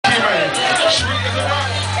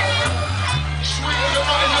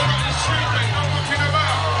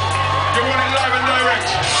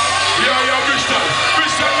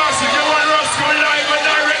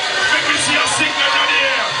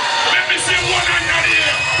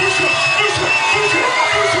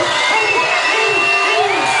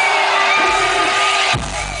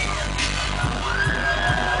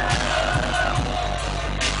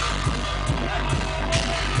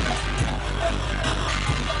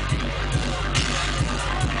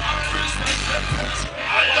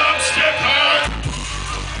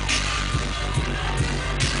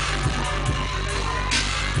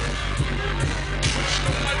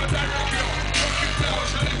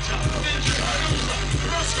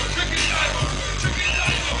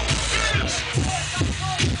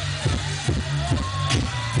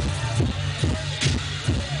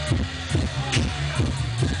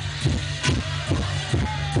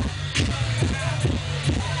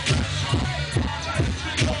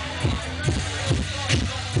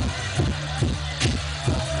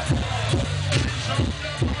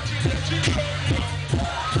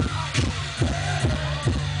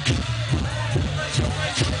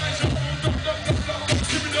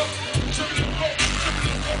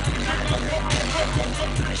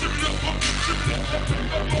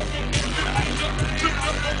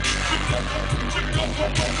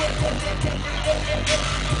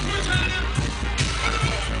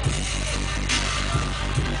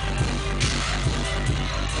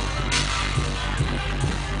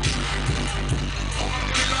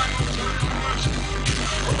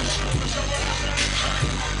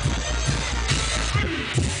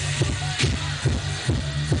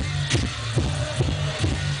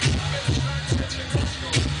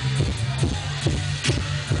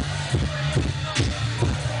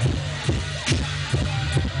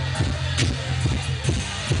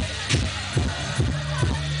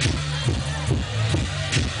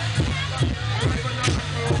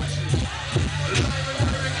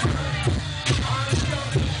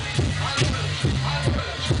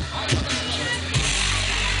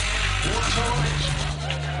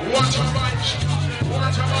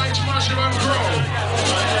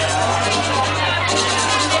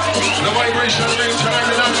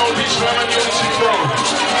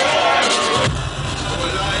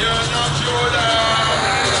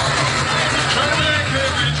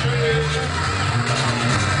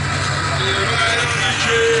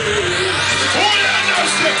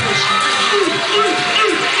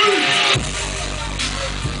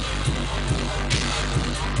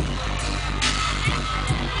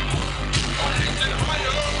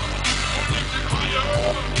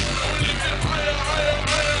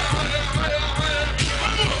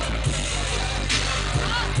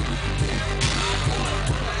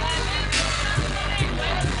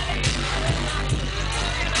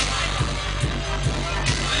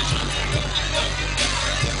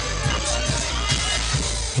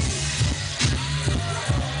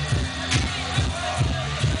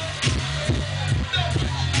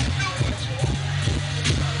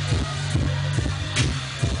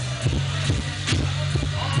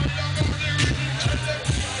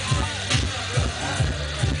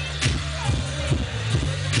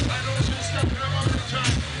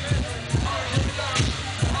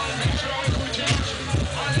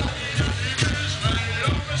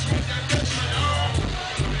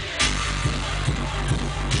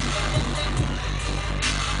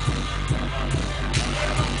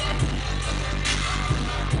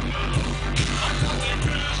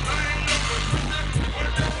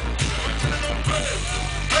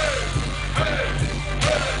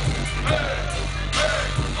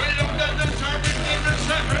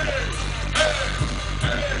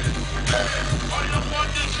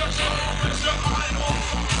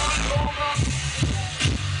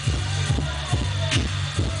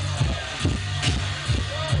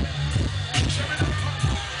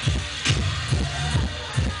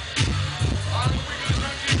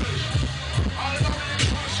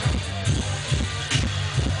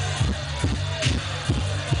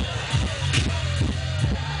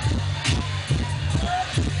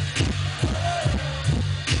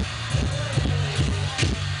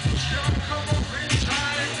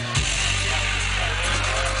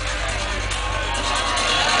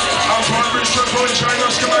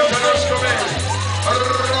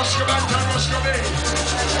Rusko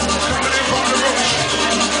coming in from the roots.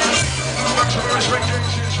 Maximum respect to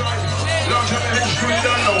things inside. Large up the head, screw you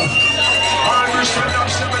down low. Irish stand up,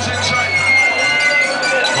 steppers inside.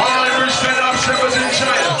 Irish stand up, steppers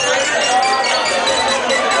inside.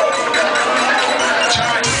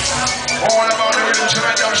 Tonight, all about the rhythm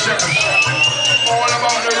tonight, down steppers. All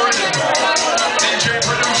about the rhythm. DJ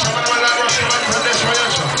producer, man, well, like Rusko, man, from this way,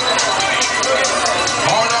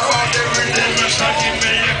 all about the rhythm, it's like in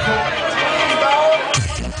Mexico.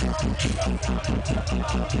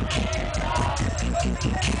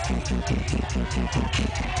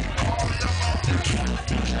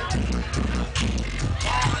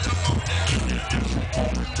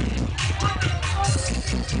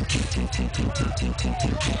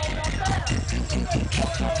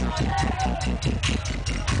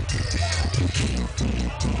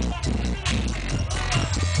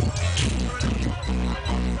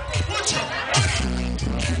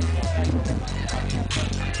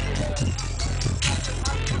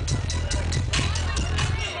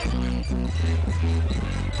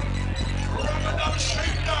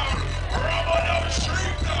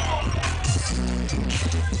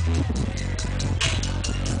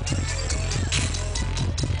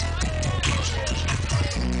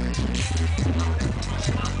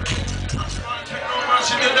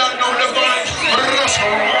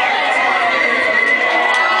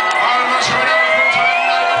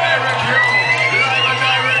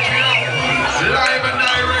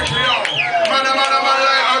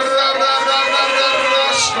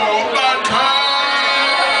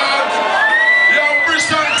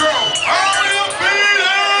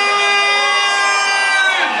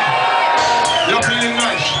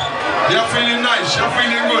 You're feeling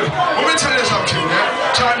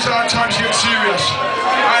hard times get serious.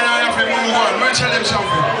 And I have to move on. Let me tell them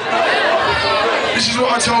something. This is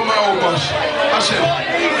what I told my old boss. I said,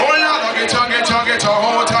 oh Lord, I get out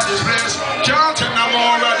of this place. Can't take no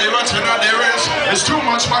more of the ratting of the race. It's too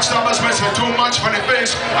much backstabbers messing, too much for the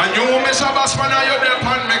face. And you miss a boss man, and you're there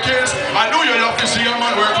upon my case. I know you love to see a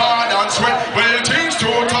man work hard and sweat. Well, things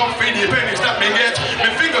too tough for the pennies that me get.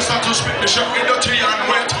 My fingers start to spit, the shot me dirty and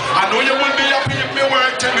wet. I know you will be happy if me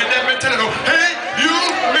work, tell me let me tell you. Hey, you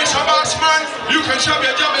miss a boss man, you can shove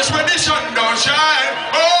your job is when the sun don't shine.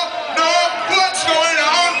 Oh, no, what's going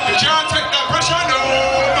on? You can't take the pressure, no,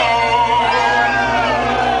 no.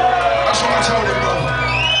 That's what I told him, bro.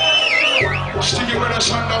 Stick it when the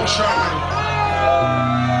sun don't shine.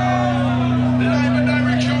 Live and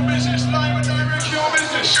direct your business, live and direct your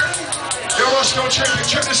business. Yo, Rusko, check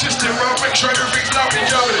the system, bro. Make sure everything's loud and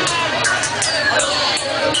jubbly.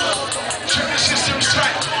 Check the system's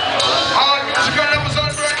tight. All musical levels on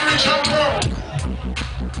Reach and Pro.